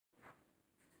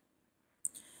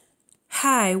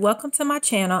Hi, welcome to my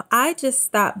channel. I just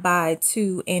stopped by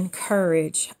to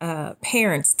encourage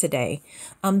parents today.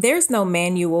 There's no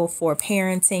manual for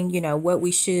parenting, what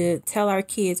we should tell our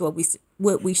kids,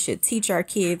 what we should teach our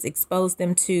kids, expose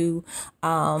them to,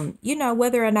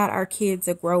 whether or not our kids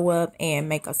will grow up and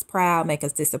make us proud, make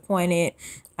us disappointed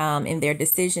in their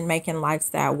decision-making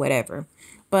lifestyle, whatever.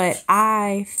 But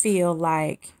I feel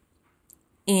like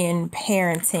in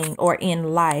parenting or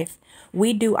in life,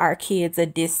 we do our kids a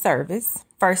disservice,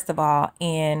 first of all,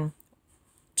 in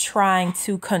trying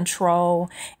to control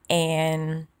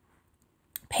and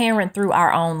parent through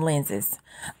our own lenses.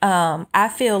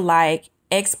 I feel like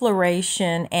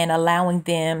exploration and allowing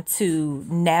them to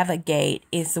navigate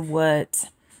is what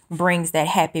brings that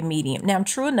happy medium. Now,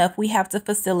 true enough, we have to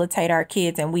facilitate our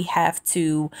kids and we have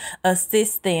to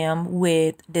assist them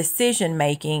with decision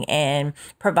making and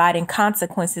providing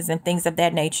consequences and things of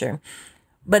that nature.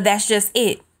 But that's just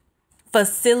it.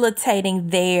 Facilitating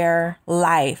their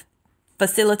life,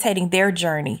 facilitating their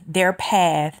journey, their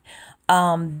path,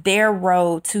 their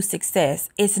road to success.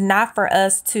 It's not for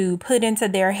us to put into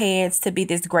their heads to be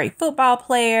this great football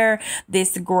player,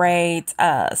 this great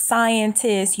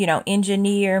scientist,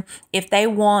 engineer. If they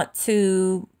want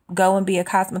to go and be a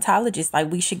cosmetologist,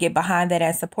 like, we should get behind that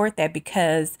and support that,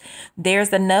 because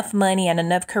there's enough money and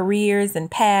enough careers and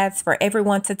paths for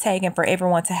everyone to take and for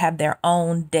everyone to have their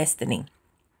own destiny.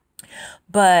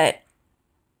 But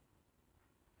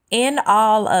in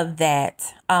all of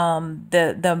that,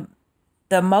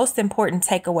 the most important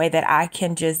takeaway that I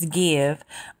can just give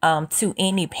to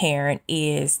any parent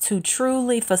is to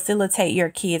truly facilitate your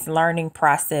kids' learning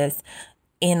process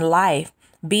in life.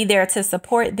 Be there to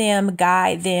support them,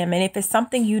 guide them. And if it's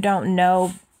something you don't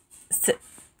know,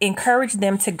 encourage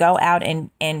them to go out and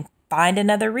find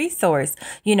another resource,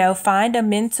 find a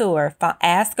mentor,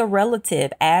 ask a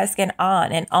relative, ask an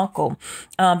aunt, an uncle,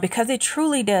 because it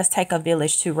truly does take a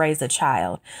village to raise a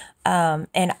child.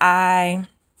 And I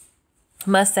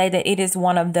must say that it is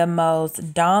one of the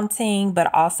most daunting,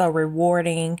 but also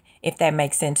rewarding, if that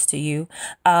makes sense to you,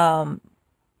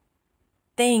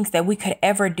 things that we could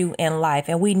ever do in life.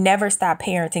 And we never stop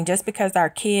parenting. Just because our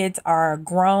kids are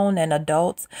grown and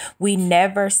adults, we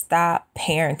never stop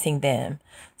parenting them.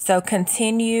 So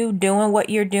continue doing what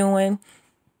you're doing.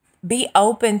 Be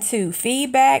open to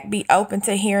feedback. Be open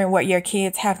to hearing what your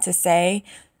kids have to say.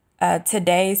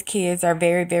 Today's kids are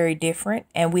very, very different,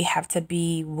 and we have to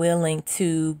be willing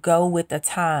to go with the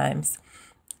times,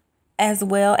 as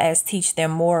well as teach them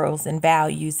morals and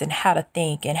values and how to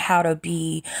think and how to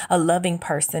be a loving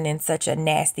person in such a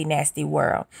nasty, nasty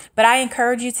world. But I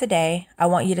encourage you today. I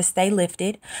want you to stay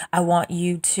lifted. I want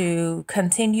you to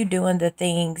continue doing the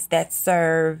things that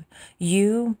serve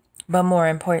you, but more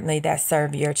importantly, that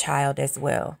serve your child as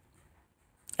well.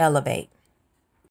 Elevate.